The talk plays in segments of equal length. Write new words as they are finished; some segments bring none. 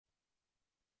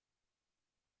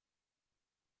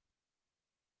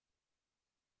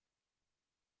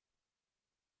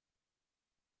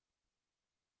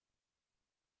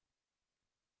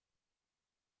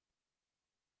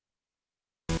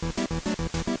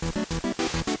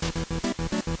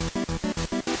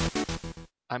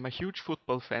I'm a huge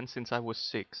football fan since I was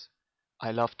 6.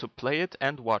 I love to play it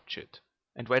and watch it.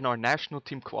 And when our national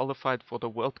team qualified for the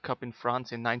World Cup in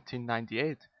France in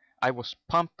 1998, I was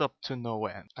pumped up to no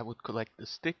end. I would collect the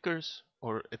stickers,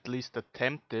 or at least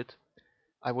attempt it.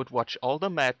 I would watch all the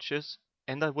matches,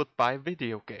 and I would buy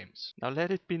video games. Now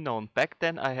let it be known, back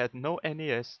then I had no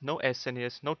NES, no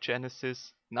SNES, no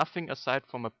Genesis, nothing aside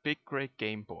from a big grey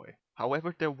Game Boy.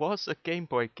 However, there was a Game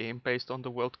Boy game based on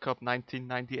the World Cup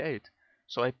 1998,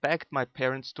 so I begged my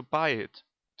parents to buy it.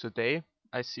 Today,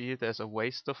 I see it as a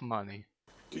waste of money.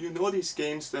 Do you know these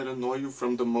games that annoy you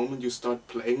from the moment you start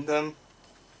playing them?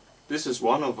 This is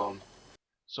one of them.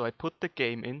 So I put the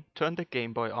game in, turn the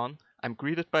Game Boy on, I'm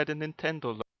greeted by the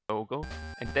Nintendo logo,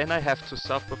 and then I have to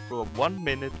suffer through a 1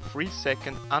 minute, 3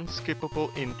 second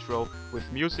unskippable intro with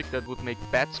music that would make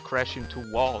bats crash into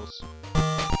walls.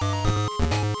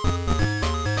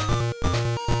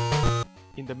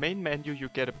 In the main menu you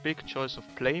get a big choice of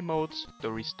play modes,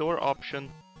 the restore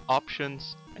option,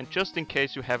 options, and just in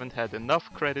case you haven't had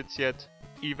enough credits yet,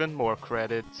 even more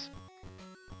credits.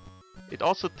 It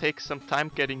also takes some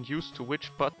time getting used to which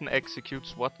button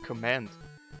executes what command,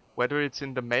 whether it's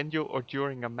in the menu or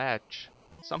during a match.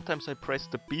 Sometimes I press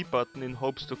the B button in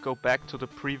hopes to go back to the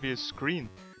previous screen,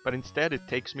 but instead it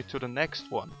takes me to the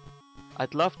next one.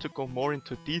 I'd love to go more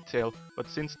into detail, but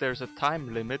since there's a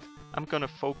time limit, I'm gonna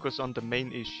focus on the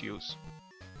main issues.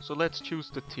 So let's choose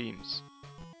the teams.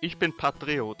 Ich bin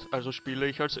Patriot, also spiele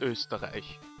ich als Österreich.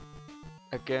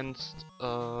 Against,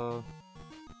 Mexico!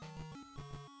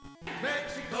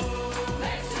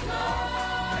 Mexico!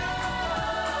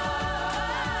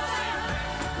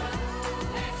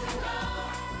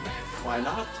 Why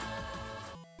not?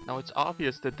 Now it's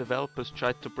obvious that developers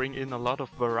tried to bring in a lot of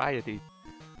variety.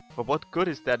 But what good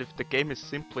is that if the game is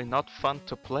simply not fun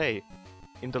to play?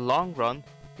 In the long run,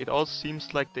 it all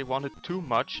seems like they wanted too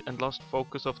much and lost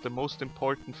focus of the most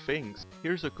important things.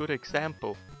 Here's a good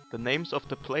example. The names of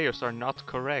the players are not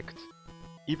correct,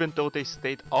 even though they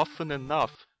state often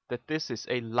enough that this is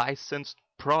a licensed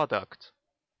product.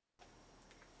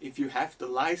 If you have the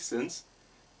license,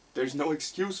 there's no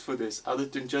excuse for this other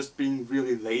than just being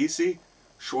really lazy,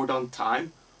 short on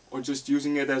time, or just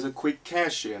using it as a quick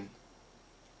cash-in.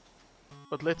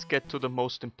 But let's get to the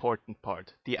most important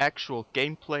part, the actual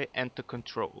gameplay and the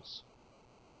controls.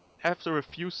 After a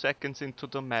few seconds into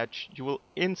the match, you will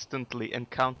instantly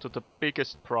encounter the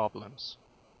biggest problems.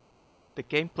 The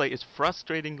gameplay is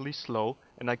frustratingly slow,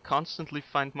 and I constantly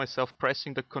find myself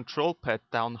pressing the control pad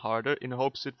down harder in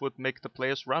hopes it would make the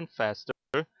players run faster.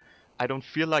 I don't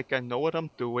feel like I know what I'm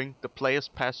doing, the players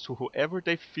pass to whoever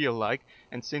they feel like,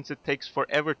 and since it takes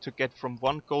forever to get from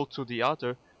one goal to the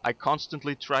other, I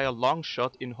constantly try a long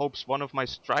shot in hopes one of my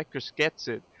strikers gets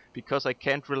it, because I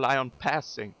can't rely on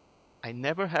passing. I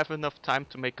never have enough time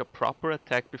to make a proper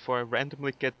attack before I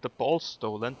randomly get the ball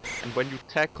stolen, and when you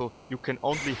tackle, you can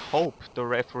only hope the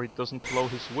referee doesn't blow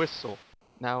his whistle.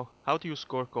 Now, how do you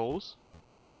score goals?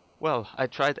 Well, I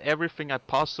tried everything I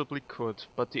possibly could,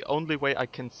 but the only way I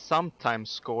can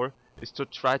sometimes score is to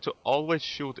try to always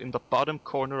shoot in the bottom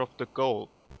corner of the goal.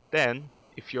 Then,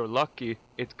 if you're lucky,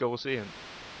 it goes in.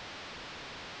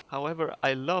 However,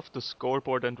 I love the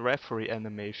scoreboard and referee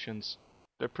animations.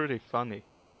 They're pretty funny.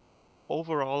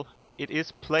 Overall, it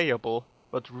is playable,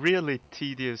 but really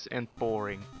tedious and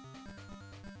boring.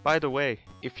 By the way,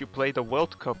 if you play the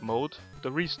World Cup mode,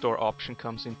 the restore option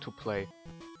comes into play.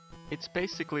 It's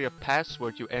basically a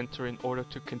password you enter in order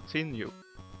to continue,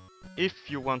 if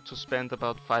you want to spend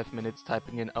about 5 minutes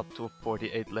typing in up to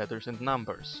 48 letters and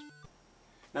numbers.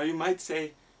 Now you might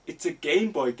say, it's a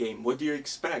Game Boy game, what do you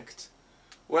expect?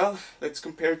 Well, let's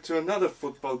compare it to another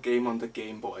football game on the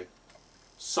Game Boy.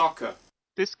 Soccer.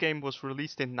 This game was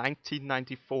released in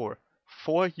 1994,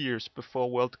 4 years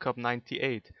before World Cup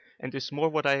 98, and is more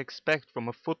what I expect from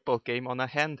a football game on a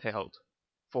handheld.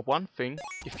 For one thing,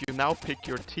 if you now pick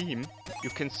your team, you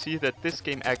can see that this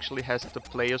game actually has the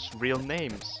players' real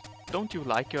names. Don't you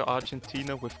like your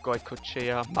Argentina with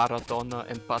Goicoechea, Maradona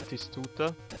and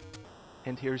Batistuta?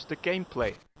 And here's the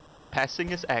gameplay.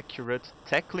 Passing is accurate,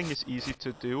 tackling is easy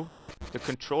to do, the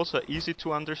controls are easy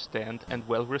to understand and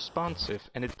well responsive,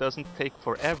 and it doesn't take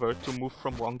forever to move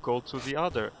from one goal to the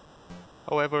other.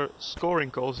 However, scoring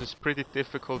goals is pretty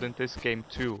difficult in this game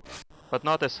too, but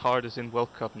not as hard as in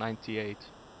World Cup 98.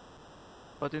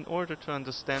 But in order to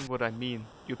understand what I mean,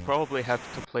 you'd probably have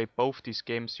to play both these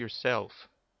games yourself.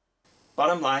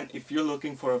 Bottom line, if you're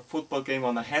looking for a football game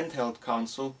on a handheld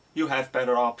console, you have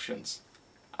better options.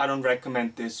 I don't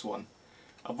recommend this one.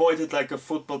 Avoid it like a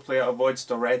football player avoids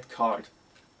the red card.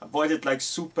 Avoid it like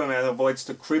Superman avoids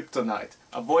the kryptonite.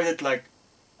 Avoid it like...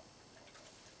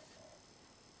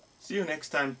 See you next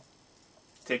time.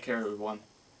 Take care, everyone.